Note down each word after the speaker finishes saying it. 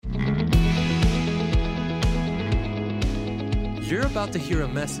You're about to hear a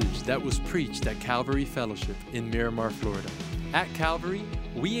message that was preached at Calvary Fellowship in Miramar, Florida. At Calvary,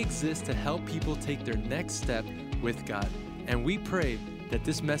 we exist to help people take their next step with God, and we pray that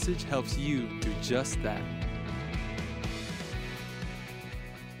this message helps you do just that.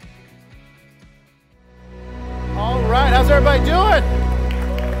 All right, how's everybody doing?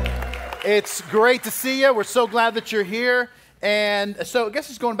 It's great to see you. We're so glad that you're here. And so I guess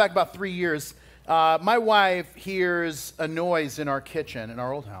it's going back about 3 years. My wife hears a noise in our kitchen, in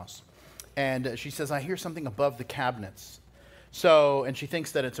our old house. And she says, I hear something above the cabinets. And she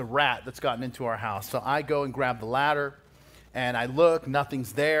thinks that it's a rat that's gotten into our house. So I go and grab the ladder, and I look,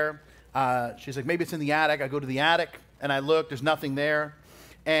 nothing's there. She's like, maybe it's in the attic. I go to the attic, and I look, there's nothing there.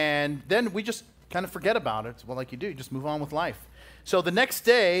 And then we just kind of forget about it. Well, like you do, you just move on with life. So the next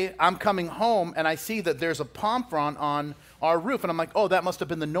day, I'm coming home, and I see that there's a palm frond on our roof. And I'm like, oh, that must have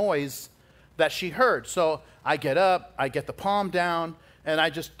been the noise that she heard. So I get up, I get the palm down, and I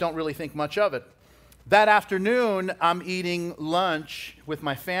just don't really think much of it. That afternoon, I'm eating lunch with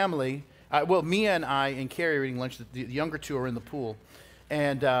my family. Mia and I and Carrie are eating lunch. The younger two are in the pool.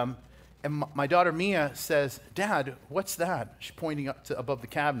 And my daughter Mia says, Dad, what's that? She's pointing up to above the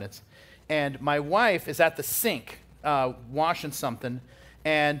cabinets. And my wife is at the sink washing something.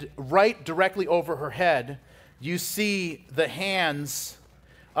 And right directly over her head, you see the hands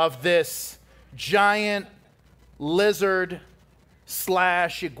of this giant lizard /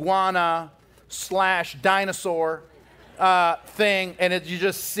 iguana / dinosaur thing, and you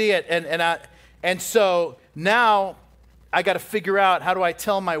just see it, and so now I got to figure out, how do I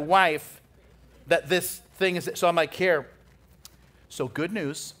tell my wife that this thing is? So I'm like, here. So good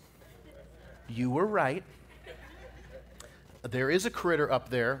news, you were right. There is a critter up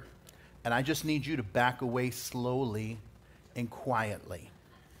there, and I just need you to back away slowly and quietly.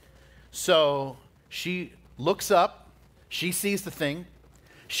 So she looks up, she sees the thing,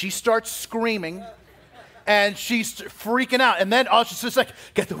 she starts screaming, and she's freaking out. And then she's just like,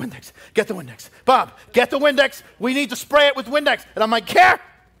 get the Windex. Bob, get the Windex. We need to spray it with Windex. And I'm like, yeah,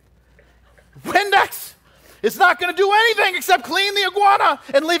 Windex. It's not going to do anything except clean the iguana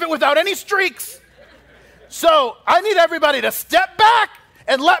and leave it without any streaks. So I need everybody to step back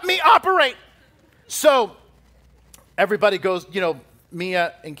and let me operate. So everybody goes,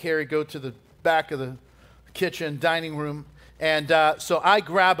 Mia and Carrie go to the back of the kitchen, dining room, and so I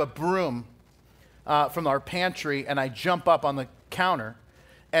grab a broom from our pantry, and I jump up on the counter,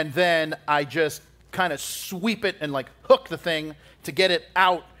 and then I just kind of sweep it and hook the thing to get it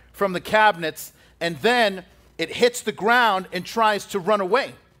out from the cabinets, and then it hits the ground and tries to run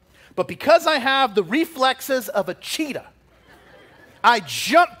away. But because I have the reflexes of a cheetah, I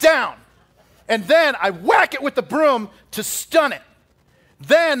jump down, and then I whack it with the broom to stun it.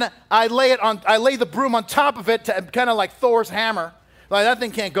 Then I lay the broom on top of it to kind of like Thor's hammer. Like, that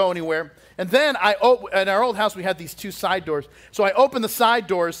thing can't go anywhere. And then in our old house, we had these two side doors. So I open the side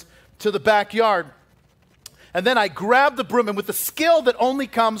doors to the backyard. And then I grab the broom, and with the skill that only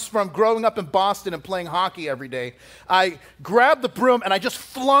comes from growing up in Boston and playing hockey every day, I grabbed the broom and I just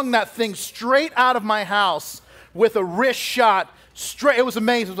flung that thing straight out of my house with a wrist shot. Straight. It was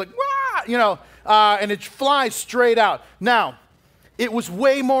amazing. It was like, wah, and it flies straight out. Now, it was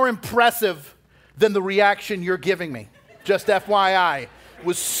way more impressive than the reaction you're giving me. Just FYI. It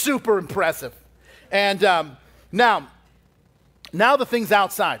was super impressive. And now the thing's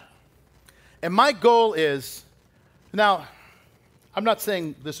outside. And my goal is, now, I'm not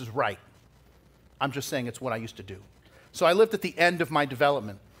saying this is right. I'm just saying it's what I used to do. So I lived at the end of my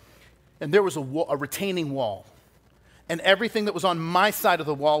development, and there was a retaining wall. And everything that was on my side of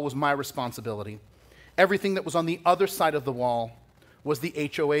the wall was my responsibility. Everything that was on the other side of the wall was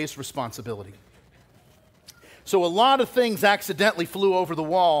the HOA's responsibility. So a lot of things accidentally flew over the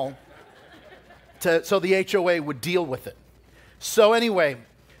wall so the HOA would deal with it. So anyway,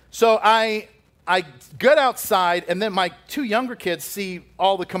 I get outside, and then my two younger kids see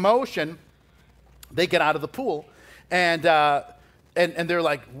all the commotion. They get out of the pool, and they're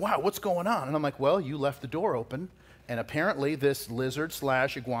like, wow, what's going on? And I'm like, well, you left the door open, and apparently this lizard /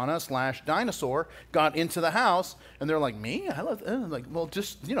 iguana / dinosaur got into the house. And they're like, me? I'm like, well,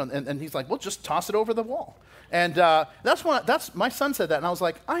 just, and he's like, well, just toss it over the wall. And that's my son said that, and I was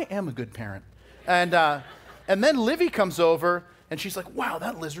like, I am a good parent. And then Livy comes over, and she's like, wow,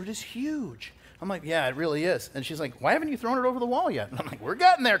 that lizard is huge. I'm like, yeah, it really is. And she's like, why haven't you thrown it over the wall yet? And I'm like, we're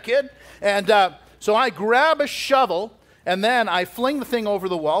getting there, kid. And so I grab a shovel, and then I fling the thing over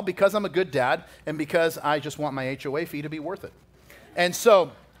the wall because I'm a good dad and because I just want my HOA fee to be worth it. And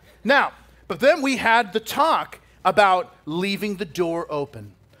so now, but then we had the talk about leaving the door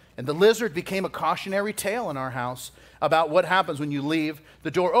open. And the lizard became a cautionary tale in our house about what happens when you leave the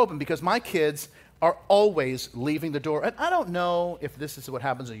door open, because my kids are always leaving the door. And I don't know if this is what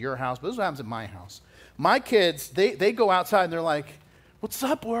happens at your house, but this is what happens at my house. My kids, they go outside and they're like, "What's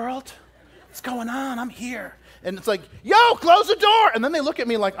up, world? What's going on? I'm here." And it's like, "Yo, close the door." And then they look at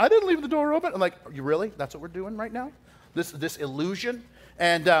me like, "I didn't leave the door open." I'm like, "Are you really? That's what we're doing right now? This illusion?"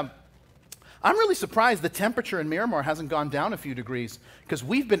 And I'm really surprised the temperature in Miramar hasn't gone down a few degrees, because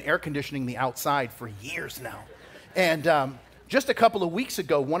we've been air conditioning the outside for years now. And just a couple of weeks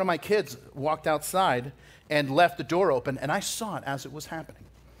ago, one of my kids walked outside and left the door open, and I saw it as it was happening.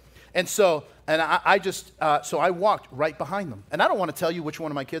 And so, I walked right behind them. And I don't want to tell you which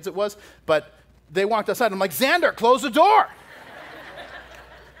one of my kids it was, but they walked outside, and I'm like, "Xander, close the door."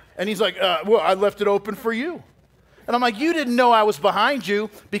 And he's like, "Well, I left it open for you." And I'm like, "You didn't know I was behind you,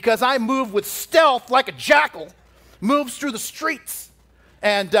 because I move with stealth like a jackal, moves through the streets."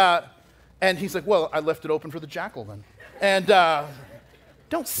 And he's like, "Well, I left it open for the jackal then." And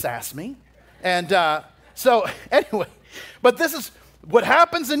don't sass me. And so anyway, but this is what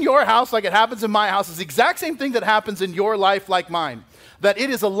happens in your house, like it happens in my house, is the exact same thing that happens in your life like mine. That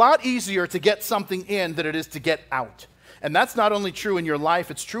it is a lot easier to get something in than it is to get out. And that's not only true in your life,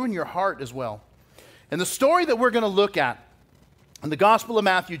 it's true in your heart as well. And the story that we're going to look at in the Gospel of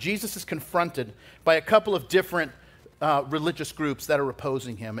Matthew, Jesus is confronted by a couple of different religious groups that are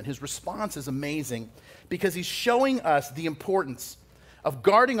opposing him. And his response is amazing, because he's showing us the importance of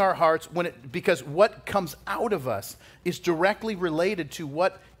guarding our hearts because what comes out of us is directly related to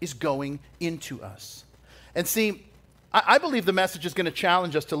what is going into us. And see, I believe the message is going to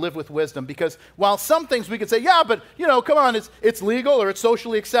challenge us to live with wisdom, because while some things we could say, "Yeah, but come on, it's legal or it's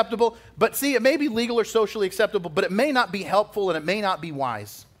socially acceptable." But see, it may be legal or socially acceptable, but it may not be helpful and it may not be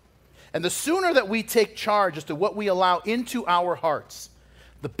wise. And the sooner that we take charge as to what we allow into our hearts,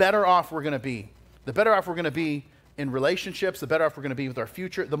 the better off we're going to be. The better off we're going to be in relationships, the better off we're going to be with our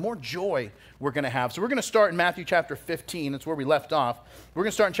future, the more joy we're going to have. So we're going to start in Matthew chapter 15. That's where we left off. We're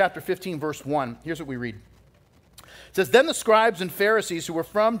going to start in chapter 15, verse 1. Here's what we read. It says, "Then the scribes and Pharisees who were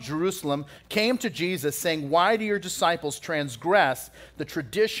from Jerusalem came to Jesus, saying, 'Why do your disciples transgress the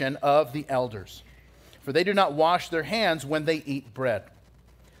tradition of the elders? For they do not wash their hands when they eat bread.'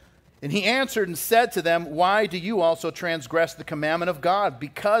 And he answered and said to them, 'Why do you also transgress the commandment of God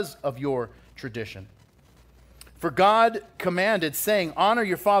because of your tradition? For God commanded, saying, Honor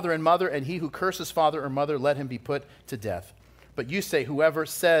your father and mother, and he who curses father or mother, let him be put to death. But you say, whoever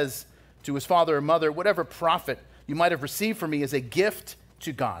says to his father or mother, whatever profit you might have received from me is a gift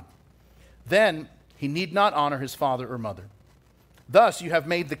to God, then he need not honor his father or mother. Thus you have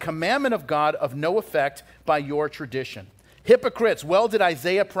made the commandment of God of no effect by your tradition. Hypocrites, well did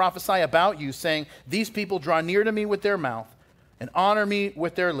Isaiah prophesy about you, saying, These people draw near to me with their mouth and honor me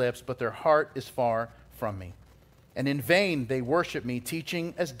with their lips, but their heart is far from me. And in vain they worship me,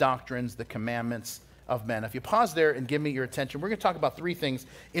 teaching as doctrines the commandments of men.'" If you pause there and give me your attention, we're going to talk about three things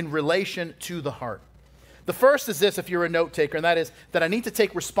in relation to the heart. The first is this, if you're a note taker, and that is that I need to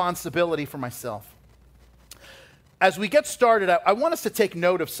take responsibility for myself. As we get started, I want us to take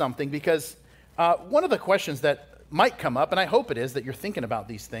note of something, because one of the questions that might come up, and I hope it is that you're thinking about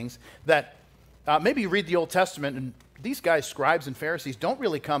these things, that maybe you read the Old Testament and these guys, scribes and Pharisees, don't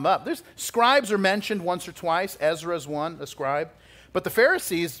really come up. Scribes are mentioned once or twice. Ezra is one, a scribe. But the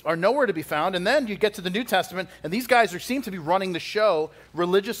Pharisees are nowhere to be found. And then you get to the New Testament, and these guys seem to be running the show,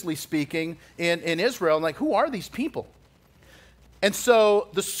 religiously speaking, in Israel. And who are these people? And so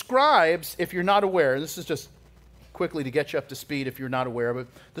the scribes, if you're not aware, and this is just quickly to get you up to speed if you're not aware of it,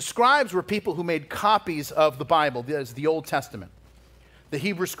 the scribes were people who made copies of the Bible, the Old Testament, the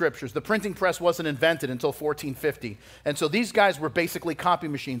Hebrew Scriptures. The printing press wasn't invented until 1450. And so these guys were basically copy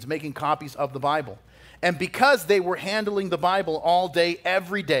machines, making copies of the Bible. And because they were handling the Bible all day,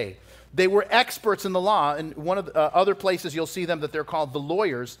 every day, they were experts in the law. And one of the other places you'll see them that they're called the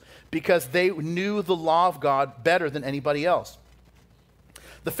lawyers, because they knew the law of God better than anybody else.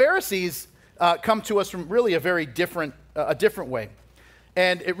 The Pharisees come to us from really a very different way.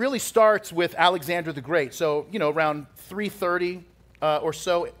 And it really starts with Alexander the Great. So, around 330 or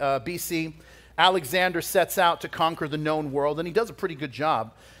so BC, Alexander sets out to conquer the known world, and he does a pretty good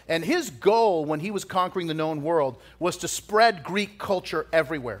job. And his goal when he was conquering the known world was to spread Greek culture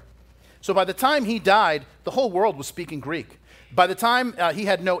everywhere. So by the time he died, the whole world was speaking Greek. By the time he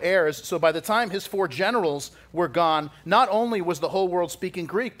had no heirs, so by the time his 4 generals were gone, not only was the whole world speaking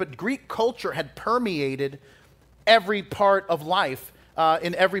Greek, but Greek culture had permeated every part of life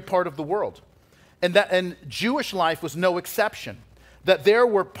in every part of the world. And Jewish life was no exception. That there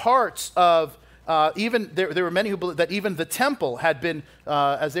were parts of even there were many who believed that even the temple had been,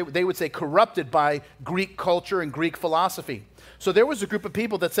 as they would say, corrupted by Greek culture and Greek philosophy. So there was a group of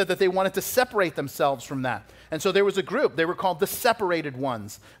people that said that they wanted to separate themselves from that. And so there was a group, they were called the separated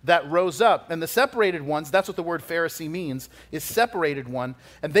ones, that rose up. And the separated ones, that's what the word Pharisee means, is separated one.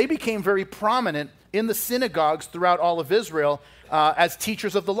 And they became very prominent in the synagogues throughout all of Israel as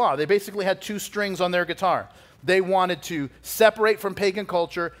teachers of the law. They basically had two strings on their guitar. They wanted to separate from pagan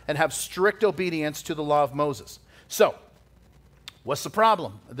culture and have strict obedience to the law of Moses. So, what's the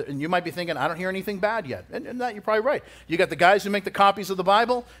problem? And you might be thinking, I don't hear anything bad yet. And that you're probably right. You got the guys who make the copies of the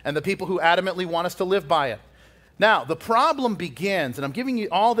Bible and the people who adamantly want us to live by it. Now, the problem begins, and I'm giving you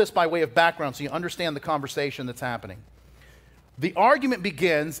all this by way of background so you understand the conversation that's happening. The argument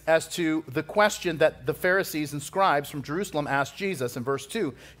begins as to the question that the Pharisees and scribes from Jerusalem asked Jesus in verse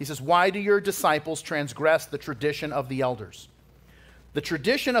 2. He says, why do your disciples transgress the tradition of the elders? The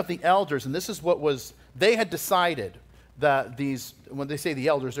tradition of the elders, and this is what was, they had decided that these, when they say the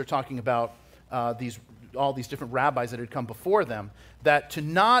elders, they're talking about all these different rabbis that had come before them, that to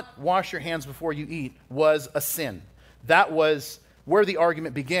not wash your hands before you eat was a sin. That was where the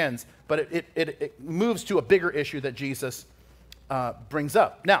argument begins, but it moves to a bigger issue that Jesus brings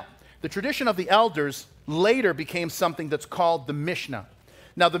up. Now, the tradition of the elders later became something that's called the Mishnah.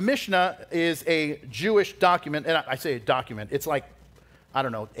 Now, the Mishnah is a Jewish document, and I say a document, it's like, I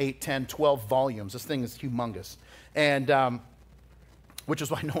don't know, 8, 10, 12 volumes. This thing is humongous. And which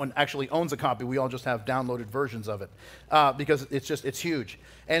is why no one actually owns a copy. We all just have downloaded versions of it because it's huge.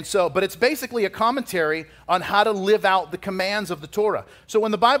 And so, but it's basically a commentary on how to live out the commands of the Torah. So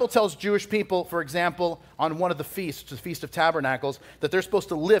when the Bible tells Jewish people, for example, on one of the feasts, the Feast of Tabernacles, that they're supposed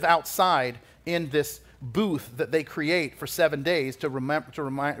to live outside in this booth that they create for 7 days to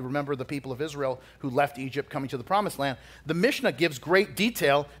remember the people of Israel who left Egypt coming to the Promised Land, the Mishnah gives great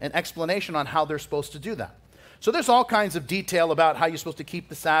detail and explanation on how they're supposed to do that. So there's all kinds of detail about how you're supposed to keep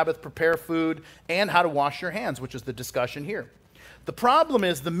the Sabbath, prepare food, and how to wash your hands, which is the discussion here. The problem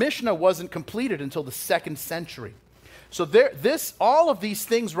is the Mishnah wasn't completed until the 2nd century. So all of these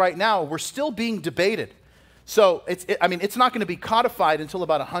things right now were still being debated. So it's not going to be codified until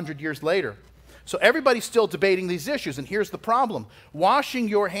about 100 years later. So everybody's still debating these issues, and here's the problem. Washing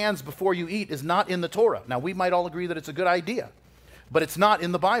your hands before you eat is not in the Torah. Now, we might all agree that it's a good idea, but it's not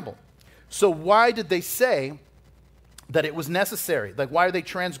in the Bible. So why did they say that it was necessary? Like, why are they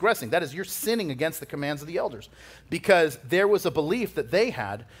transgressing? That is, you're sinning against the commands of the elders. Because there was a belief that they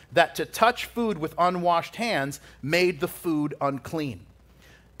had that to touch food with unwashed hands made the food unclean.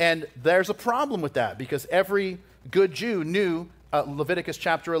 And there's a problem with that because every good Jew knew Leviticus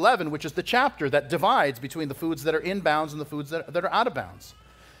chapter 11, which is the chapter that divides between the foods that are in bounds and the foods that are out of bounds.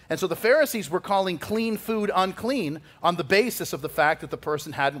 And so the Pharisees were calling clean food unclean on the basis of the fact that the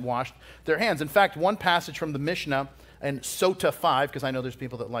person hadn't washed their hands. In fact, one passage from the Mishnah in Sota 5, because I know there's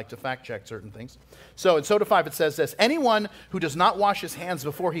people that like to fact check certain things. So in Sota 5 it says this, anyone who does not wash his hands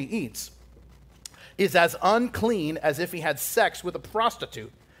before he eats is as unclean as if he had sex with a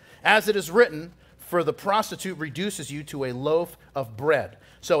prostitute. As it is written, for the prostitute reduces you to a loaf of bread.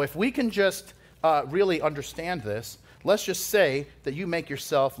 So if we can just really understand this, let's just say that you make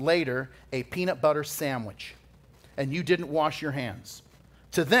yourself later a peanut butter sandwich and you didn't wash your hands.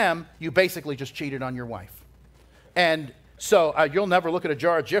 To them, you basically just cheated on your wife. And so you'll never look at a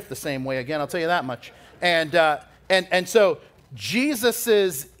jar of Jif the same way again, I'll tell you that much. And so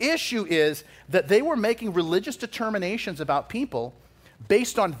Jesus' issue is that they were making religious determinations about people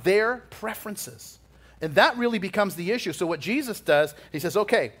based on their preferences. And that really becomes the issue. So what Jesus does, he says,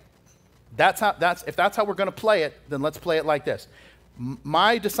 okay, if that's how we're going to play it, then let's play it like this.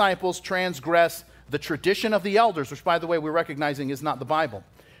 My disciples transgress the tradition of the elders, which, by the way, we're recognizing is not the Bible.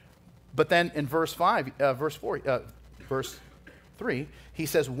 But then in verse 3, he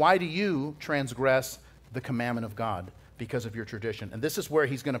says, why do you transgress the commandment of God? Because of your tradition. And this is where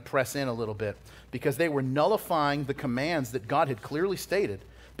he's going to press in a little bit, because they were nullifying the commands that God had clearly stated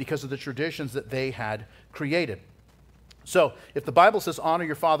because of the traditions that they had created. So if the Bible says honor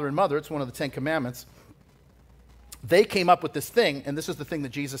your father and mother, it's one of the 10 commandments. They came up with this thing, and this is the thing that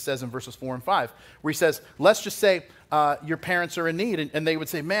Jesus says in verses 4 and 5, where he says, let's just say your parents are in need, and they would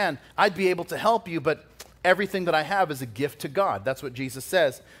say, man, I'd be able to help you, but everything that I have is a gift to God. That's what Jesus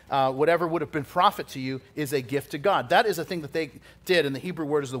says. Whatever would have been profit to you is a gift to God. That is a thing that they did, and the Hebrew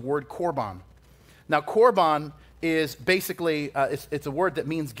word is the word korban. Now, korban is basically, it's a word that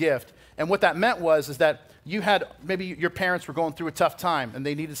means gift, and what that meant is that you had, maybe your parents were going through a tough time and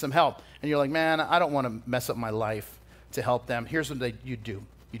they needed some help. And you're like, man, I don't want to mess up my life to help them. Here's what you'd do.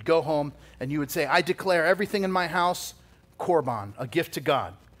 You'd go home and you would say, I declare everything in my house korban, a gift to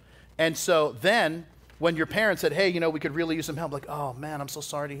God. And so then when your parents said, hey, we could really use some help, like, oh man, I'm so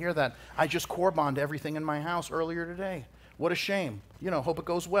sorry to hear that. I just korbaned everything in my house earlier today. What a shame. Hope it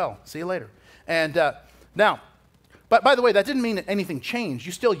goes well. See you later. And now, but by the way, that didn't mean that anything changed.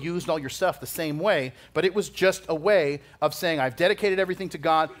 You still used all your stuff the same way, but it was just a way of saying I've dedicated everything to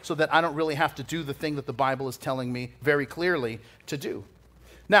God so that I don't really have to do the thing that the Bible is telling me very clearly to do.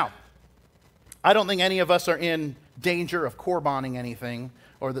 Now, I don't think any of us are in danger of korbaning anything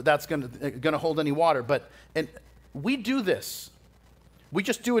or that's going to hold any water, but we do this. We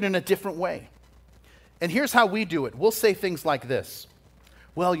just do it in a different way. And here's how we do it. We'll say things like this.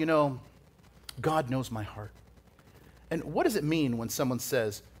 Well, God knows my heart. And what does it mean when someone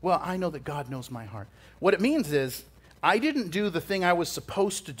says, well, I know that God knows my heart? What it means is, I didn't do the thing I was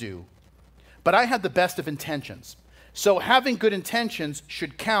supposed to do, but I had the best of intentions. So having good intentions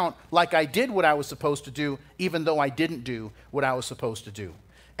should count like I did what I was supposed to do, even though I didn't do what I was supposed to do.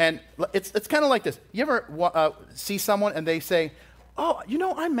 And it's kind of like this. You ever see someone and they say, oh,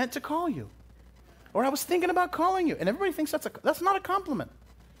 I meant to call you. Or I was thinking about calling you. And everybody thinks that's not a compliment.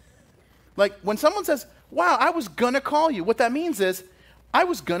 Like when someone says, wow, I was going to call you. What that means is I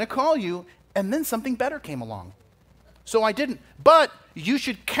was going to call you and then something better came along. So I didn't. But you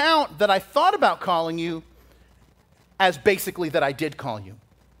should count that I thought about calling you as basically that I did call you,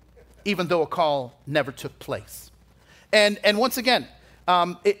 even though a call never took place. And once again,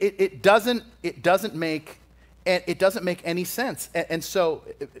 it doesn't make any sense. And so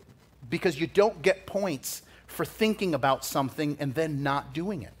because you don't get points for thinking about something and then not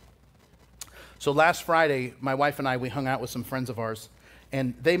doing it. So last Friday, my wife and I, we hung out with some friends of ours,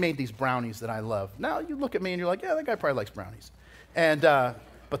 and they made these brownies that I love. Now, you look at me and you're like, yeah, that guy probably likes brownies. And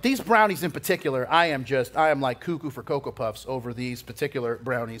but these brownies in particular, I am like cuckoo for Cocoa Puffs over these particular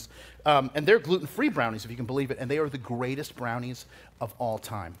brownies. And they're gluten-free brownies, if you can believe it, and they are the greatest brownies of all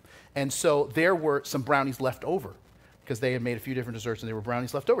time. And so there were some brownies left over, because they had made a few different desserts and there were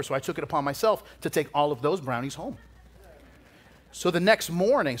brownies left over. So I took it upon myself to take all of those brownies home. So the next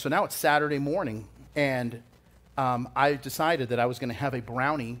morning, so now it's Saturday morning, and I decided that I was going to have a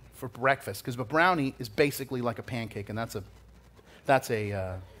brownie for breakfast, because a brownie is basically like a pancake, and that's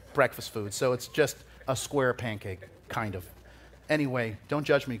a breakfast food. So it's just a square pancake, kind of. Anyway, don't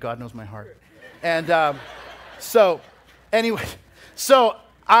judge me. God knows my heart. And so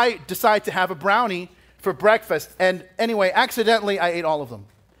I decided to have a brownie for breakfast, and anyway, accidentally, I ate all of them.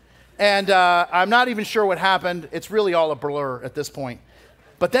 And I'm not even sure what happened. It's really all a blur at this point.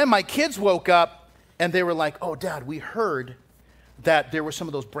 But then my kids woke up, and they were like, oh, Dad, we heard that there were some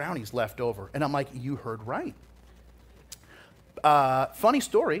of those brownies left over. And I'm like, you heard right. Funny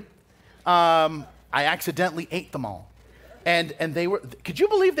story. I accidentally ate them all. And they were, could you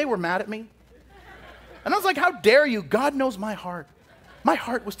believe they were mad at me? And I was like, how dare you? God knows my heart. My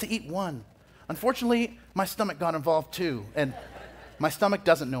heart was to eat one. Unfortunately, my stomach got involved too. And my stomach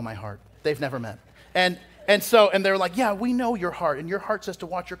doesn't know my heart. They've never met. And they were like, yeah, we know your heart, and your heart says to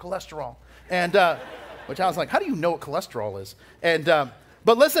watch your cholesterol. And which I was like, how do you know what cholesterol is? And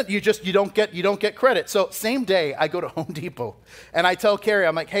but listen, you don't get credit. So same day, I go to Home Depot, and I tell Carrie,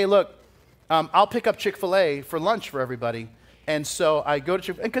 I'm like, hey, look, I'll pick up Chick-fil-A for lunch for everybody. And so I go to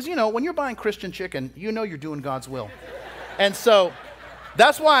Chick-fil-A, because when you're buying Christian chicken, you're doing God's will. And so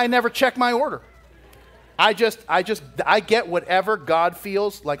that's why I never check my order. I get whatever God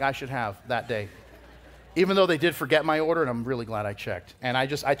feels like I should have that day. Even though they did forget my order, and I'm really glad I checked. And I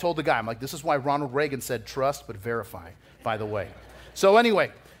told the guy, I'm like, this is why Ronald Reagan said trust but verify, by the way. So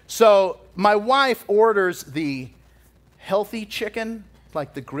anyway, my wife orders the healthy chicken,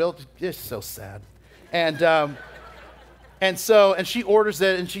 like the grilled, it's so sad. And she orders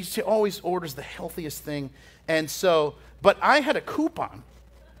it, and she always orders the healthiest thing. But I had a coupon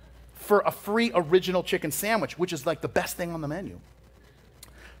for a free original chicken sandwich, which is like the best thing on the menu.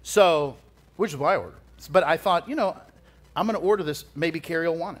 So, which is what I ordered. But I thought, I'm going to order this. Maybe Carrie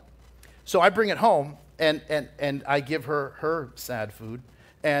will want it. So I bring it home, and I give her sad food,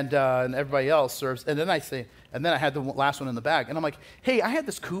 and everybody else serves. And then I had the last one in the bag. And I'm like, hey, I had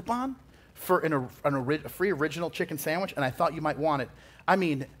this coupon for a free original chicken sandwich, and I thought you might want it. I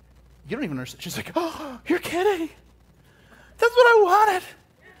mean, you don't even understand. She's like, oh, you're kidding. That's what I wanted.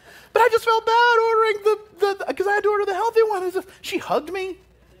 But I just felt bad ordering because I had to order the healthy one. She hugged me.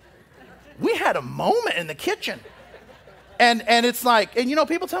 We had a moment in the kitchen. And it's like, and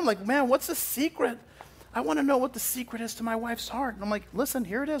people tell me, like, man, what's the secret? I want to know what the secret is to my wife's heart. And I'm like, listen,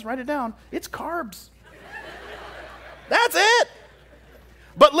 here it is, write it down. It's carbs. That's it.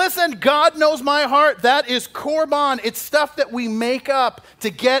 But listen, God knows my heart. That is korban. It's stuff that we make up to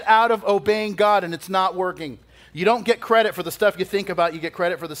get out of obeying God, and it's not working. You don't get credit for the stuff you think about. You get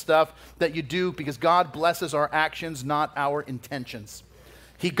credit for the stuff that you do, because God blesses our actions, not our intentions.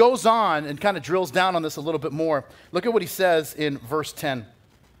 He goes on and kind of drills down on this a little bit more. Look at what he says in verse 10.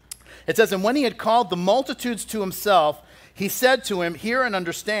 It says, "And when he had called the multitudes to himself, he said to him, 'Hear and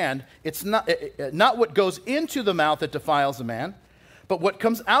understand, it's not what goes into the mouth that defiles a man, but what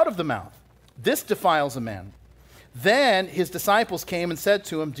comes out of the mouth. This defiles a man.' Then his disciples came and said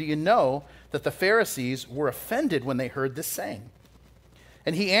to him, 'Do you know that the Pharisees were offended when they heard this saying?'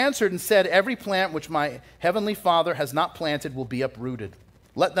 And he answered and said, 'Every plant which my heavenly Father has not planted will be uprooted.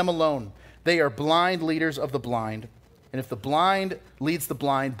 Let them alone. They are blind leaders of the blind. And if the blind leads the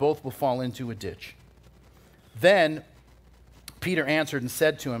blind, both will fall into a ditch.' Then Peter answered and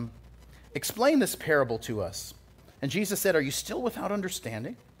said to him, 'Explain this parable to us.' And Jesus said, 'Are you still without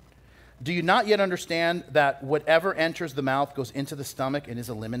understanding? Do you not yet understand that whatever enters the mouth goes into the stomach and is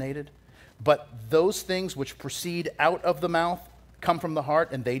eliminated? But those things which proceed out of the mouth come from the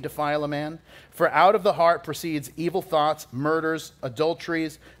heart, and they defile a man. For out of the heart proceeds evil thoughts, murders,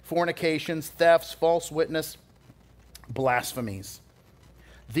 adulteries, fornications, thefts, false witness, blasphemies.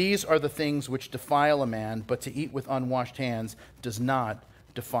 These are the things which defile a man, but to eat with unwashed hands does not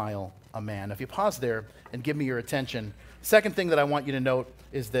defile a man.'" If you pause there and give me your attention, second thing that I want you to note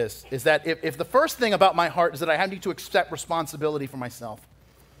is this, is that if the first thing about my heart is that I need to accept responsibility for myself,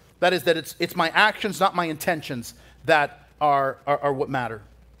 that is that it's my actions, not my intentions, that are what matter.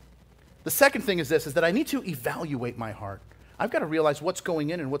 The second thing is this, is that I need to evaluate my heart. I've got to realize what's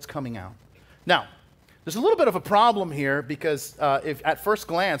going in and what's coming out. Now, there's a little bit of a problem here, because if at first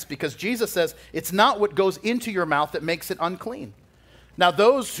glance, because Jesus says it's not what goes into your mouth that makes it unclean. Now,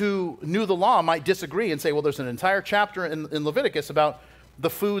 those who knew the law might disagree and say, well, there's an entire chapter in Leviticus about the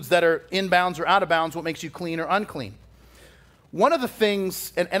foods that are in bounds or out of bounds, what makes you clean or unclean. One of the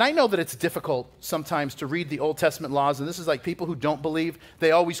things, and I know that it's difficult sometimes to read the Old Testament laws, and this is like people who don't believe,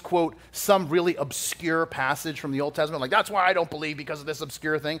 they always quote some really obscure passage from the Old Testament, like, that's why I don't believe, because of this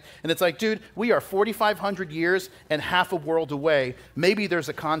obscure thing. And it's like, dude, we are 4,500 years and half a world away. Maybe there's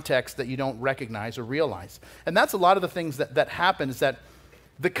a context that you don't recognize or realize. And that's a lot of the things that happen, is that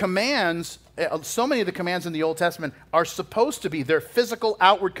the commands, so many of the commands in the Old Testament are supposed to be, they're physical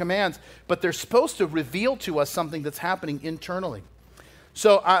outward commands, but they're supposed to reveal to us something that's happening internally.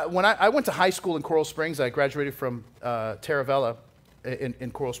 So when I went to high school in Coral Springs, I graduated from Taravella in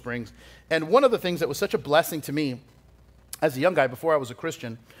Coral Springs. And one of the things that was such a blessing to me as a young guy before I was a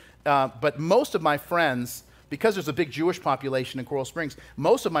Christian, but most of my friends, because there's a big Jewish population in Coral Springs,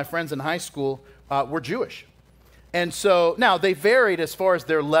 most of my friends in high school were Jewish. And so, now, they varied as far as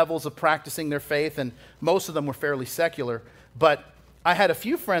their levels of practicing their faith, and most of them were fairly secular. But I had a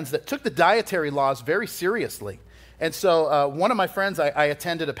few friends that took the dietary laws very seriously. And so, one of my friends, I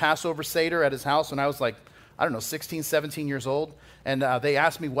attended a Passover Seder at his house when I was like, 16, 17 years old. And they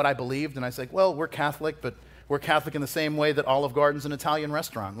asked me what I believed, and I said, well, we're Catholic, but we're Catholic in the same way that Olive Garden's an Italian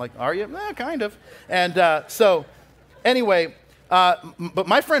restaurant. Like, are you? Kind of. And so, anyway... but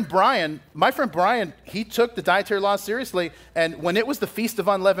my friend Brian, he took the dietary laws seriously, and when it was the Feast of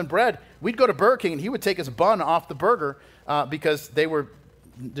Unleavened Bread, we'd go to Burger King, and he would take his bun off the burger because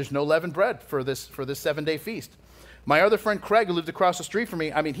there's no leavened bread for this 7-day feast. My other friend Craig, who lived across the street from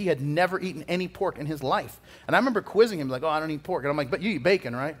me, he had never eaten any pork in his life. And I remember quizzing him, like, oh, I don't eat pork. And I'm like, but you eat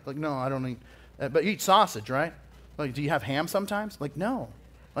bacon, right? Like, no, I don't eat, but you eat sausage, right? Like, do you have ham sometimes? Like, no.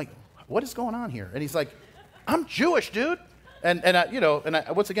 Like, what is going on here? And he's like, I'm Jewish, dude. And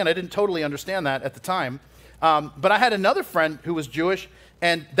once again, I didn't totally understand that at the time. But I had another friend who was Jewish,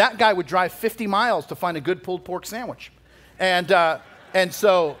 and that guy would drive 50 miles to find a good pulled pork sandwich. And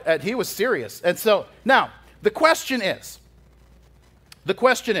so he was serious. And so now the question is the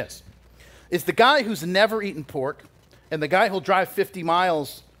guy who's never eaten pork and the guy who'll drive 50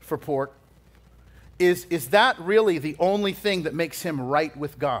 miles for pork, is that really the only thing that makes him right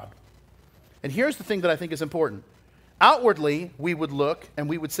with God? And here's the thing that I think is important. Outwardly, we would look and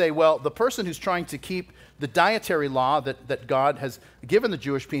we would say, well, the person who's trying to keep the dietary law that God has given the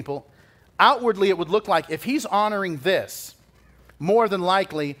Jewish people, outwardly it would look like if he's honoring this, more than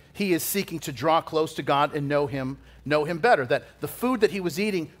likely he is seeking to draw close to God and know him better. That the food that he was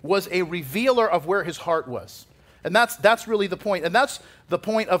eating was a revealer of where his heart was. And that's really the point. And that's the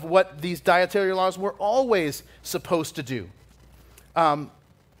point of what these dietary laws were always supposed to do.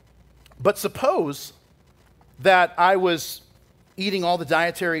 But suppose that I was eating all the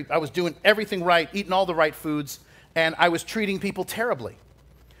dietary, I was doing everything right, eating all the right foods, and I was treating people terribly.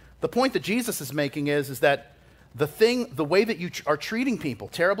 The point that Jesus is making is that the way that you are treating people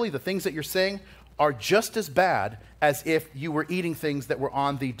terribly, the things that you're saying, are just as bad as if you were eating things that were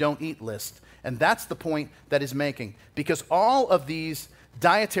on the don't eat list, And that's the point that he's making. Because all of these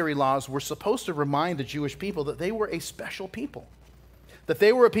dietary laws were supposed to remind the Jewish people that they were a special people. That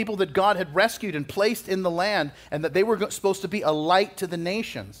they were a people that God had rescued and placed in the land, and that they were supposed to be a light to the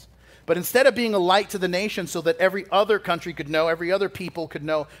nations. But instead of being a light to the nations so that every other country could know, every other people could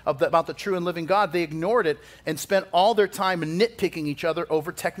know about the true and living God, they ignored it and spent all their time nitpicking each other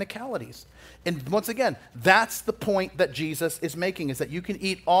over technicalities. And once again, that's the point that Jesus is making, is that you can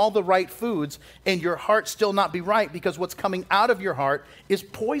eat all the right foods and your heart still not be right, because what's coming out of your heart is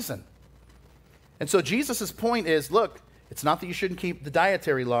poison. And so Jesus' point is, look, it's not that you shouldn't keep the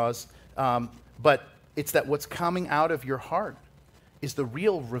dietary laws, but it's that what's coming out of your heart is the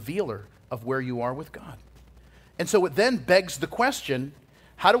real revealer of where you are with God. And so it then begs the question,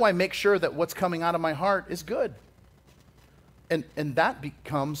 how do I make sure that what's coming out of my heart is good? And that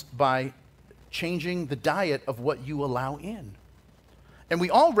becomes by changing the diet of what you allow in. And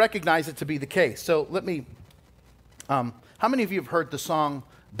we all recognize it to be the case. So let me, how many of you have heard the song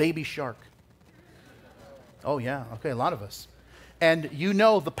Baby Shark? Oh yeah, okay, a lot of us. And you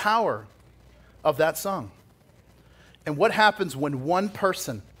know the power of that song. And what happens when one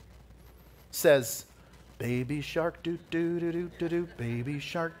person says, baby shark, do-do-do-do-do, baby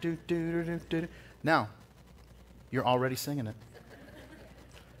shark, do-do-do-do-do. Now, you're already singing it.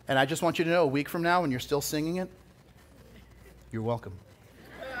 And I just want you to know, a week from now when you're still singing it, you're welcome.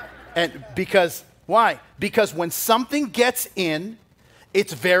 And because, why? Because when something gets in,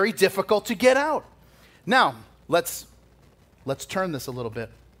 it's very difficult to get out. Now, let's turn this a little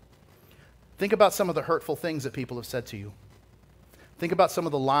bit. Think about some of the hurtful things that people have said to you. Think about some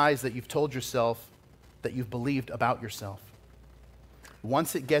of the lies that you've told yourself, that you've believed about yourself.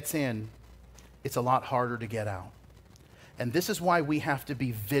 Once it gets in, it's a lot harder to get out. And this is why we have to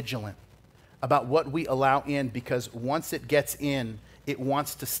be vigilant about what we allow in, because once it gets in, it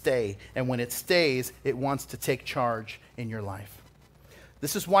wants to stay. And when it stays, it wants to take charge in your life.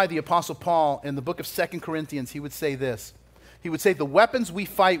 This is why the Apostle Paul, in the book of 2 Corinthians, he would say this. He would say, the weapons we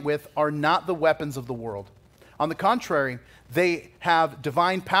fight with are not the weapons of the world. On the contrary, they have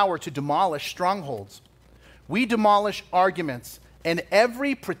divine power to demolish strongholds. We demolish arguments and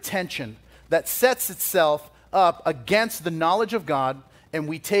every pretension that sets itself up against the knowledge of God, and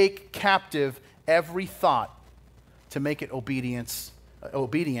we take captive every thought to make it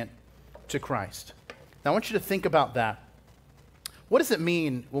obedient to Christ. Now I want you to think about that. What does it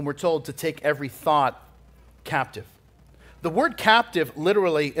mean when we're told to take every thought captive? The word captive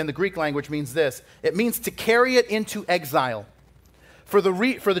literally in the Greek language means this. It means to carry it into exile. For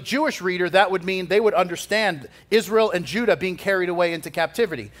the Jewish reader, that would mean they would understand Israel and Judah being carried away into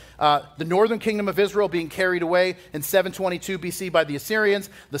captivity. The northern kingdom of Israel being carried away in 722 BC by the Assyrians,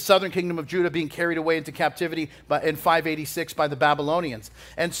 the southern kingdom of Judah being carried away into captivity in 586 by the Babylonians.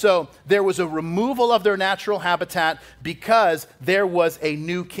 And so there was a removal of their natural habitat because there was a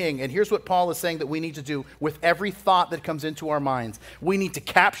new king. And here's what Paul is saying that we need to do with every thought that comes into our minds. We need to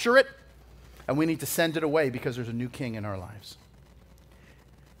capture it, and we need to send it away because there's a new king in our lives.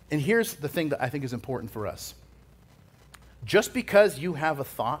 And here's the thing that I think is important for us. Just because you have a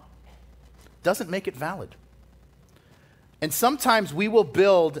thought doesn't make it valid. And sometimes we will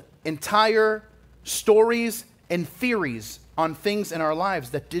build entire stories and theories on things in our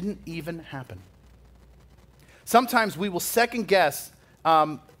lives that didn't even happen. Sometimes we will second guess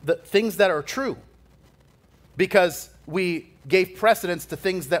the things that are true because we gave precedence to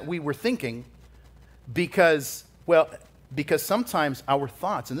things that we were thinking because sometimes our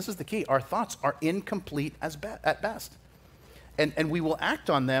thoughts, and this is the key, our thoughts are incomplete at best. And we will act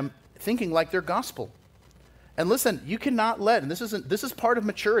on them thinking like they're gospel. And listen, you cannot let, and this is part of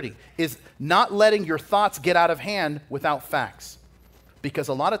maturity, is not letting your thoughts get out of hand without facts. Because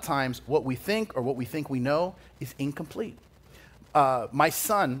a lot of times what we think or what we think we know is incomplete. My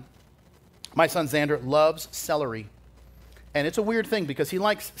son Xander loves celery. And it's a weird thing because he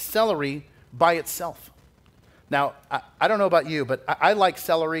likes celery by itself. Now, I don't know about you, but I like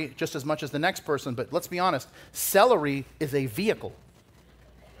celery just as much as the next person, but let's be honest, celery is a vehicle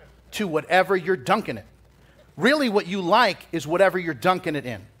to whatever you're dunking it. Really what you like is whatever you're dunking it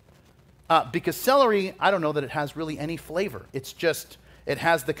in. Because celery, I don't know that it has really any flavor. It's just, it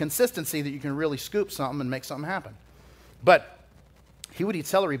has the consistency that you can really scoop something and make something happen. But he would eat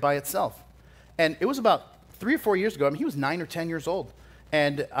celery by itself. And it was about 3 or 4 years ago, he was 9 or 10 years old.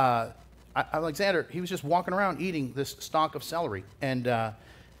 And Alexander, he was just walking around eating this stalk of celery. And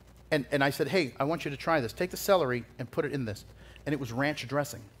I said, hey, I want you to try this. Take the celery and put it in this. And it was ranch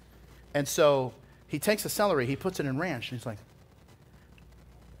dressing. And so he takes the celery, he puts it in ranch, and he's like,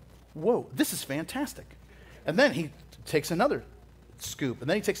 whoa, this is fantastic. And then he takes another scoop. And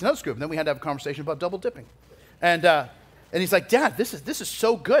then he takes another scoop. And then we had to have a conversation about double dipping. And he's like, Dad, this is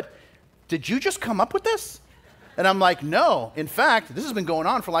so good. Did you just come up with this? And I'm like, no. In fact, this has been going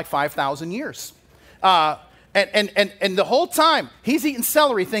on for like 5,000 years. And the whole time, he's eating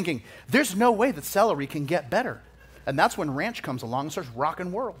celery thinking, there's no way that celery can get better. And that's when ranch comes along and starts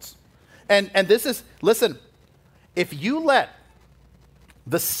rocking worlds. And this is, listen, if you let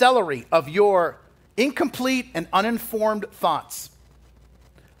the celery of your incomplete and uninformed thoughts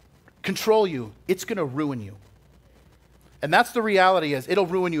control you, it's going to ruin you. And that's the reality is it'll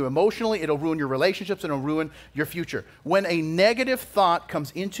ruin you emotionally, it'll ruin your relationships, it'll ruin your future. When a negative thought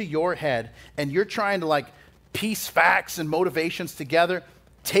comes into your head and you're trying to like piece facts and motivations together,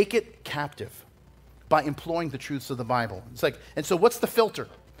 take it captive by employing the truths of the Bible. It's like, and so what's the filter?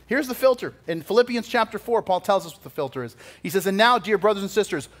 Here's the filter. In Philippians chapter 4, Paul tells us what the filter is. He says, and now, dear brothers and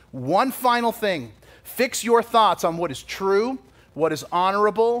sisters, one final thing. Fix your thoughts on what is true, what is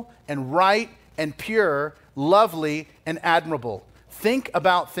honorable and right and pure, lovely and admirable. Think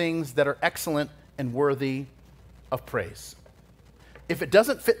about things that are excellent and worthy of praise. If it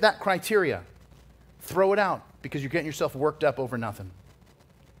doesn't fit that criteria, throw it out because you're getting yourself worked up over nothing.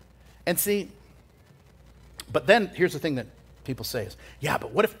 And see, but then here's the thing that people say is, yeah,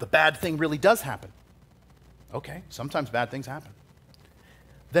 but what if the bad thing really does happen? Okay, sometimes bad things happen.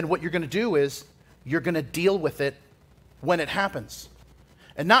 Then what you're going to do is you're going to deal with it when it happens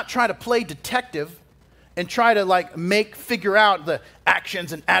and not try to play detective and try to like figure out the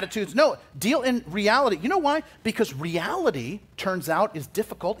actions and attitudes. No, deal in reality. You know why? Because reality, turns out, is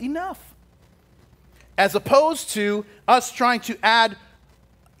difficult enough. As opposed to us trying to add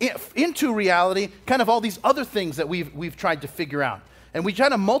into reality kind of all these other things that we've tried to figure out. And we try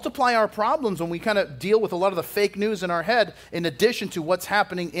to multiply our problems when we kind of deal with a lot of the fake news in our head in addition to what's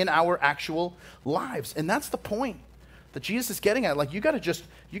happening in our actual lives. And that's the point that Jesus is getting at. Like you got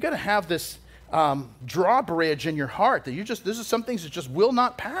to have this drawbridge in your heart that this is some things that just will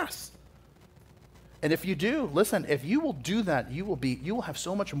not pass. And if you do, listen, if you will do that, you will have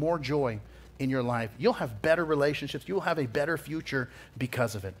so much more joy in your life. You'll have better relationships. You'll have a better future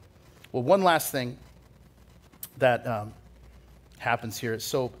because of it. Well, one last thing that happens here is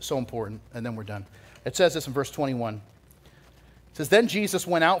so important, and then we're done. It says this in verse 21. It says, then Jesus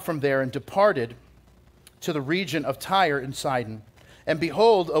went out from there and departed to the region of Tyre and Sidon. And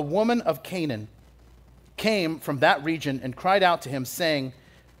behold, a woman of Canaan came from that region and cried out to him, saying,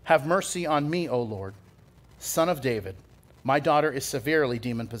 have mercy on me, O Lord, Son of David. My daughter is severely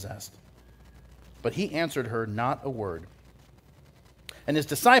demon-possessed. But he answered her not a word. And his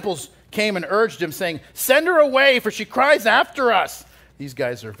disciples came and urged him, saying, send her away, for she cries after us. These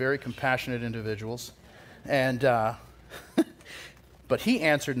guys are very compassionate individuals. And but he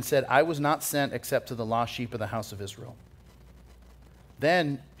answered and said, I was not sent except to the lost sheep of the house of Israel.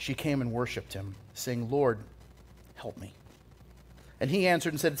 Then she came and worshipped him, saying, Lord, help me. And he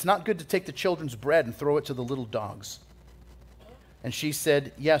answered and said, it's not good to take the children's bread and throw it to the little dogs. And she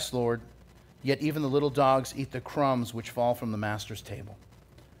said, yes, Lord, yet even the little dogs eat the crumbs which fall from the master's table.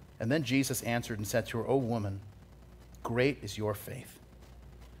 And then Jesus answered and said to her, O woman, great is your faith.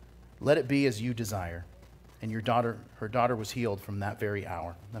 Let it be as you desire. And her daughter was healed from that very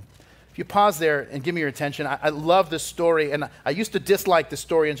hour. Now, if you pause there and give me your attention, I love this story, and I used to dislike this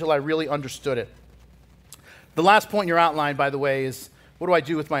story until I really understood it. The last point in your outline, by the way, is what do I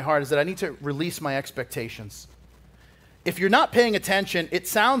do with my heart, is that I need to release my expectations. If you're not paying attention, it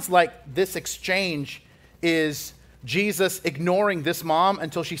sounds like this exchange is Jesus ignoring this mom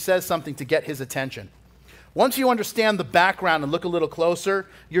until she says something to get his attention. Once you understand the background and look a little closer,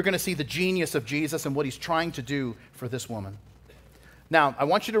 you're going to see the genius of Jesus and what he's trying to do for this woman. Now, I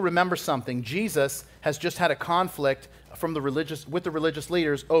want you to remember something. Jesus has just had a conflict with the religious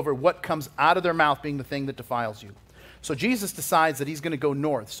leaders over what comes out of their mouth being the thing that defiles you. So Jesus decides that he's going to go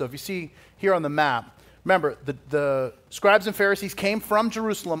north. So if you see here on the map, remember, the scribes and Pharisees came from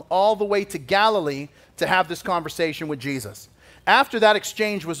Jerusalem all the way to Galilee to have this conversation with Jesus. After that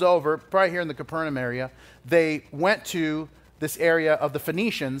exchange was over, probably here in the Capernaum area, they went to this area of the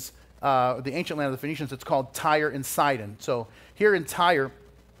Phoenicians, the ancient land of the Phoenicians. It's called Tyre and Sidon. So here in Tyre,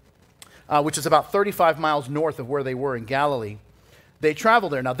 which is about 35 miles north of where they were in Galilee, they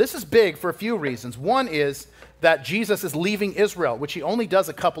traveled there. Now, this is big for a few reasons. One is that Jesus is leaving Israel, which he only does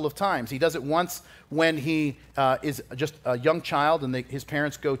a couple of times. He does it once when he is just a young child and his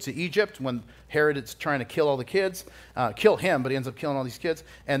parents go to Egypt when Herod is trying to kill all the kids, kill him, but he ends up killing all these kids.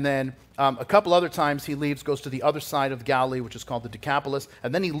 And then a couple other times he leaves, goes to the other side of Galilee, which is called the Decapolis,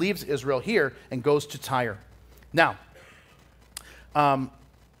 and then he leaves Israel here and goes to Tyre. Now,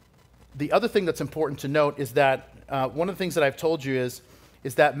 the other thing that's important to note is that one of the things that I've told you is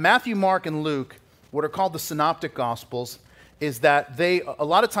that Matthew, Mark, and Luke, what are called the synoptic gospels, is that they a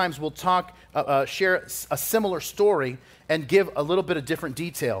lot of times will share a similar story and give a little bit of different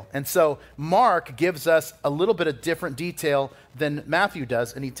detail. And so Mark gives us a little bit of different detail than Matthew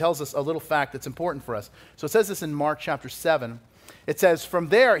does, and he tells us a little fact that's important for us. So it says this in Mark chapter 7. It says, "From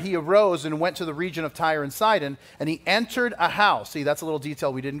there he arose and went to the region of Tyre and Sidon, and he entered a house." See, that's a little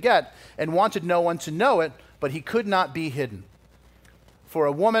detail we didn't get. "And wanted no one to know it, but he could not be hidden. For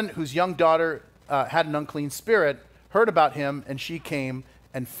a woman whose young daughter had an unclean spirit heard about him, and she came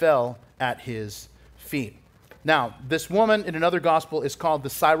and fell at his feet." Now, this woman in another gospel is called the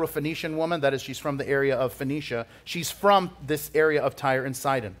Syrophoenician woman. That is, she's from the area of Phoenicia. She's from this area of Tyre and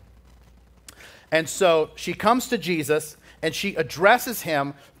Sidon. And so she comes to Jesus, and she addresses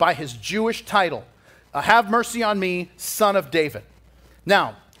him by his Jewish title, "Have mercy on me, son of David."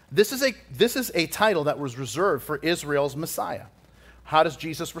 Now, this is a title that was reserved for Israel's Messiah. How does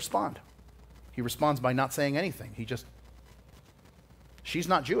Jesus respond? He responds by not saying anything. She's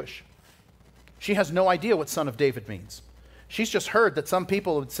not Jewish. She has no idea what son of David means. She's just heard that some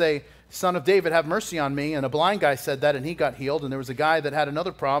people would say, "Son of David, have mercy on me." And a blind guy said that, and he got healed. And there was a guy that had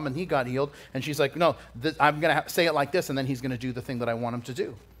another problem, and he got healed. And she's like, "No, I'm going to say it like this, and then he's going to do the thing that I want him to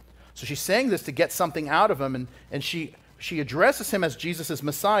do." So she's saying this to get something out of him, and she addresses him as Jesus'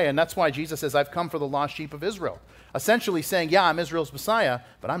 Messiah, and that's why Jesus says, "I've come for the lost sheep of Israel." Essentially saying, yeah, I'm Israel's Messiah,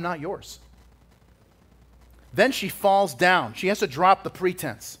 but I'm not yours. Then she falls down. She has to drop the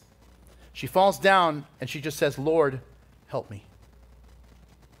pretense. She falls down, and she just says, "Lord, help me."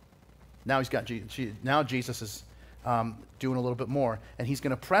 Now Jesus is doing a little bit more, and he's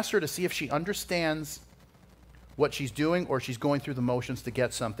going to press her to see if she understands what she's doing or she's going through the motions to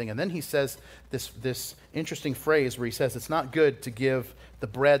get something. And then he says this interesting phrase where he says it's not good to give the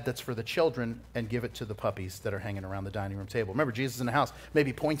bread that's for the children and give it to the puppies that are hanging around the dining room table. Remember, Jesus is in the house,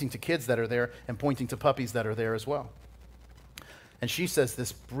 maybe pointing to kids that are there and pointing to puppies that are there as well. And she says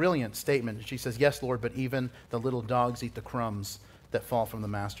this brilliant statement. She says, "Yes, Lord, but even the little dogs eat the crumbs that fall from the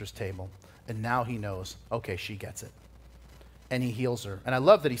master's table." And now he knows, okay, she gets it. And he heals her. And I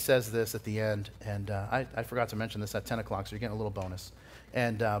love that he says this at the end. And I forgot to mention this at 10 o'clock, so you're getting a little bonus.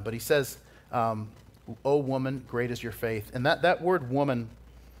 And but he says, "O woman, great is your faith." And that word woman,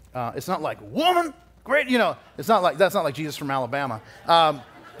 it's not like, "Woman, great," it's not like, that's not like Jesus from Alabama.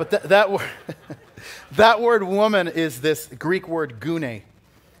 But that word, that word woman is this Greek word gune.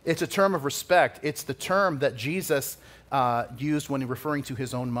 It's a term of respect. It's the term that Jesus used when referring to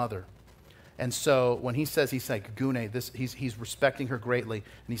his own mother. And so when he says, he's like gune, he's respecting her greatly,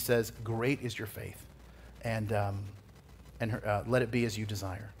 and he says, "Great is your faith, and let it be as you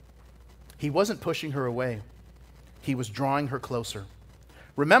desire." He wasn't pushing her away. He was drawing her closer.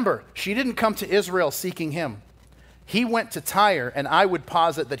 Remember, she didn't come to Israel seeking him. He went to Tyre, and I would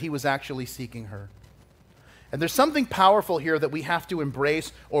posit that he was actually seeking her. And there's something powerful here that we have to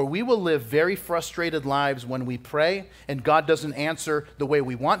embrace, or we will live very frustrated lives when we pray and God doesn't answer the way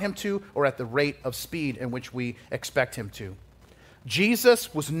we want him to or at the rate of speed in which we expect him to.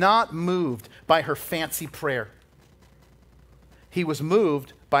 Jesus was not moved by her fancy prayer. He was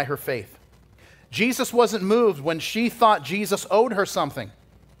moved by her faith. Jesus wasn't moved when she thought Jesus owed her something.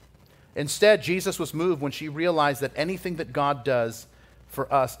 Instead, Jesus was moved when she realized that anything that God does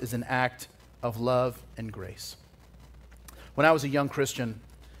for us is an act of love and grace. When I was a young Christian,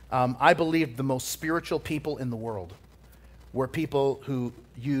 I believed the most spiritual people in the world were people who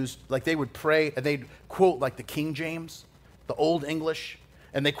used, like they would pray and they'd quote like the King James, the Old English,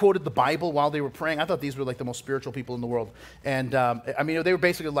 and they quoted the Bible while they were praying. I thought these were like the most spiritual people in the world. And they were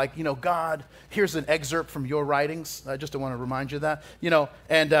basically like, God, here's an excerpt from your writings. I just want to remind you of that.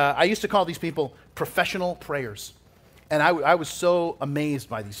 And I used to call these people professional prayers. And I was so amazed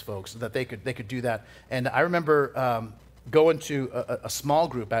by these folks that they could do that. And I remember going to a small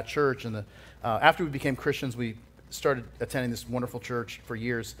group at church, and after we became Christians, we started attending this wonderful church for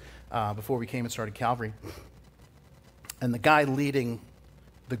years before we came and started Calvary. And the guy leading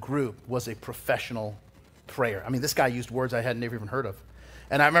the group was a professional prayer. I mean, this guy used words I had never even heard of.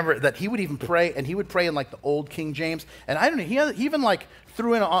 And I remember that he would even pray, and he would pray in like the old King James. And I don't know, he even like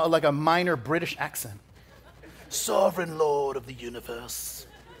threw in like a minor British accent. "Sovereign Lord of the universe,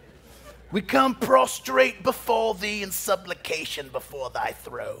 we come prostrate before thee in supplication before thy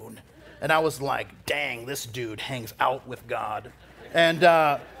throne." And I was like, dang, this dude hangs out with God. And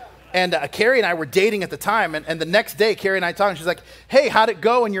Carrie and I were dating at the time, and the next day, Carrie and I talked, and she's like, "Hey, how'd it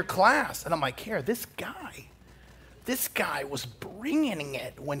go in your class?" And I'm like, "Carrie, this guy was bringing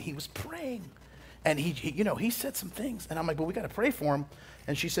it when he was praying. And he said some things." And I'm like, "But we got to pray for him."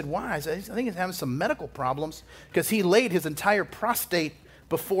 And she said, why? I said, I think he's having some medical problems because he laid his entire prostate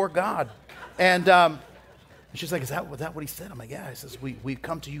before God. And she's like, is that what he said? I'm like, yeah. He says, we've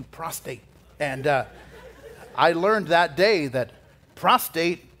come to you prostate. And I learned that day that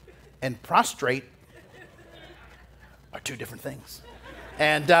prostate and prostrate are two different things.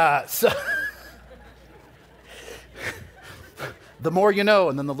 And so the more you know,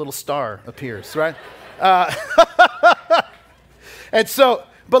 and then the little star appears, right? And so,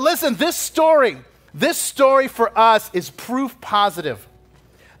 but listen, this story for us is proof positive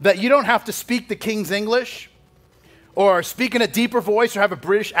that you don't have to speak the King's English or speak in a deeper voice or have a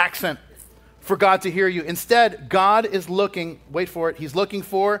British accent for God to hear you. Instead, God is looking, wait for it, he's looking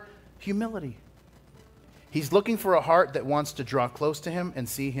for humility. He's looking for a heart that wants to draw close to him and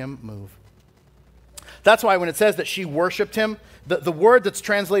see him move. That's why when it says that she worshiped him, the word that's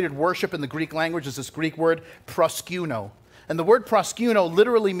translated worship in the Greek language is this Greek word proskuno. And the word proskuno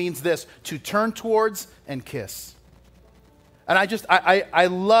literally means this, to turn towards and kiss. And I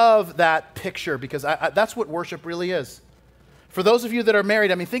love that picture because that's what worship really is. For those of you that are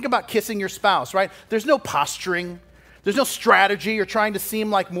married, I mean, think about kissing your spouse, right? There's no posturing. There's no strategy or trying to seem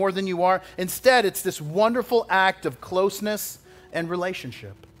like more than you are. Instead, it's this wonderful act of closeness and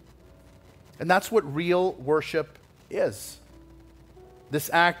relationship. And that's what real worship is. This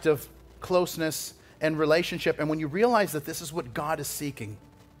act of closeness and relationship. And when you realize that this is what God is seeking,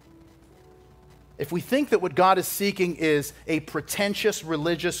 if we think that what God is seeking is a pretentious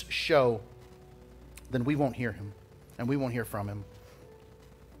religious show, then we won't hear him and we won't hear from him.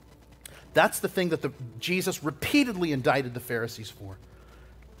 That's the thing that Jesus repeatedly indicted the Pharisees for.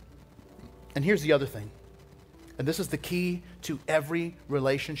 And here's the other thing. And this is the key to every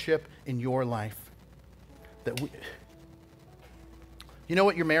relationship in your life. You know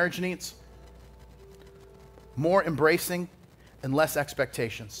what your marriage needs? More embracing and less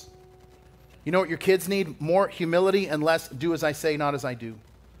expectations. You know what your kids need? More humility and less do as I say, not as I do.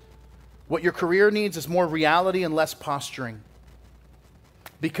 What your career needs is more reality and less posturing.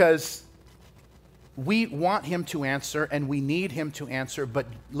 Because we want him to answer and we need him to answer. But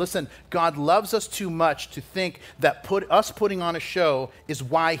listen, God loves us too much to think that us putting on a show is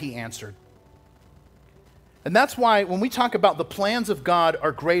why he answered. And that's why when we talk about the plans of God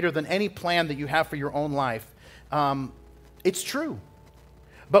are greater than any plan that you have for your own life, it's true.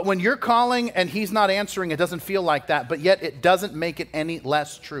 But when you're calling and he's not answering, it doesn't feel like that, but yet it doesn't make it any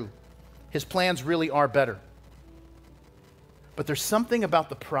less true. His plans really are better. But there's something about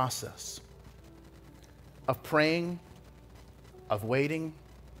the process of praying, of waiting,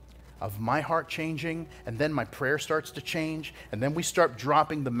 of my heart changing, and then my prayer starts to change, and then we start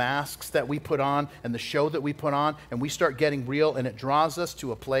dropping the masks that we put on and the show that we put on, and we start getting real, and it draws us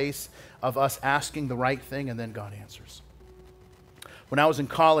to a place of us asking the right thing, and then God answers. When I was in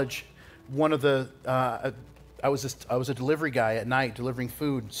college, I was a delivery guy at night, delivering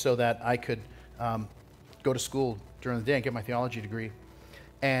food so that I could go to school during the day and get my theology degree.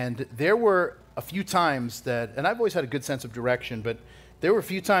 And there were a few times and I've always had a good sense of direction, but there were a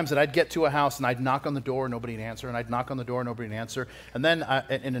few times that I'd get to a house and I'd knock on the door, nobody'd answer, and I'd knock on the door, nobody'd answer. And then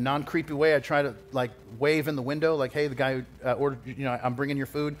in a non-creepy way, I'd try to wave in the window, like, hey, the guy who ordered, I'm bringing your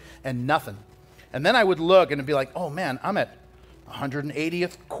food, and nothing. And then I would look and it'd be like, oh man, I'm at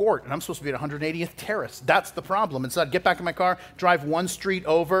 180th Court, and I'm supposed to be at 180th Terrace. That's the problem. And so I'd get back in my car, drive one street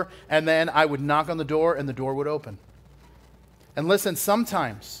over, and then I would knock on the door, and the door would open. And listen,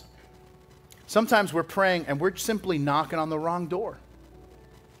 sometimes we're praying, and we're simply knocking on the wrong door.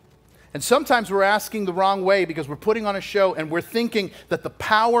 And sometimes we're asking the wrong way because we're putting on a show, and we're thinking that the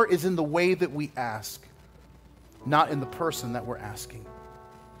power is in the way that we ask, not in the person that we're asking.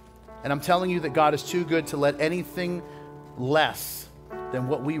 And I'm telling you that God is too good to let anything less than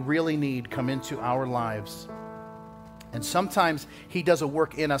what we really need come into our lives. And sometimes he does a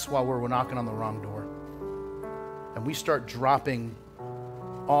work in us while we're knocking on the wrong door. And we start dropping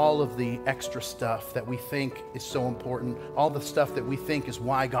all of the extra stuff that we think is so important, all the stuff that we think is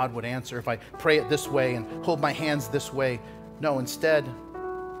why God would answer if I pray it this way and hold my hands this way. No, instead,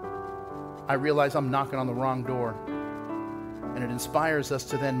 I realize I'm knocking on the wrong door. And it inspires us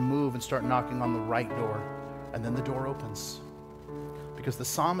to then move and start knocking on the right door. And then the door opens. Because the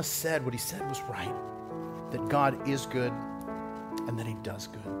psalmist said what he said was right, that God is good and that he does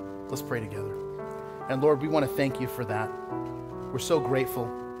good. Let's pray together. And Lord, we want to thank you for that. We're so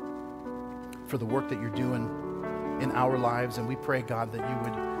grateful for the work that you're doing in our lives, and we pray, God, that you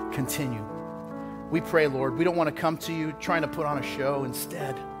would continue. We pray, Lord, we don't want to come to you trying to put on a show.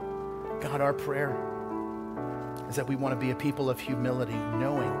 Instead, God, our prayer is that we want to be a people of humility,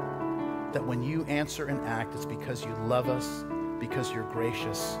 knowing that when you answer and act, it's because you love us because you're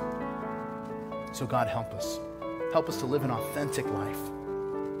gracious. So God, help us. Help us to live an authentic life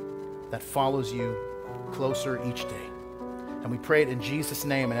that follows you closer each day. And we pray it in Jesus'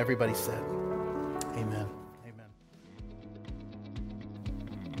 name, and everybody said, amen. Amen.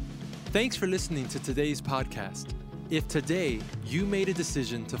 Thanks for listening to today's podcast. If today you made a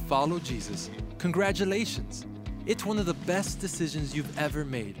decision to follow Jesus, congratulations. It's one of the best decisions you've ever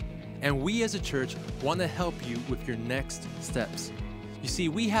made. And we as a church want to help you with your next steps. You see,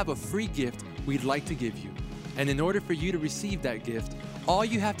 we have a free gift we'd like to give you. And in order for you to receive that gift, all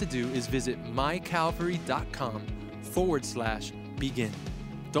you have to do is visit mycalvary.com/begin.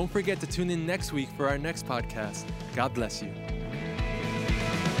 Don't forget to tune in next week for our next podcast. God bless you.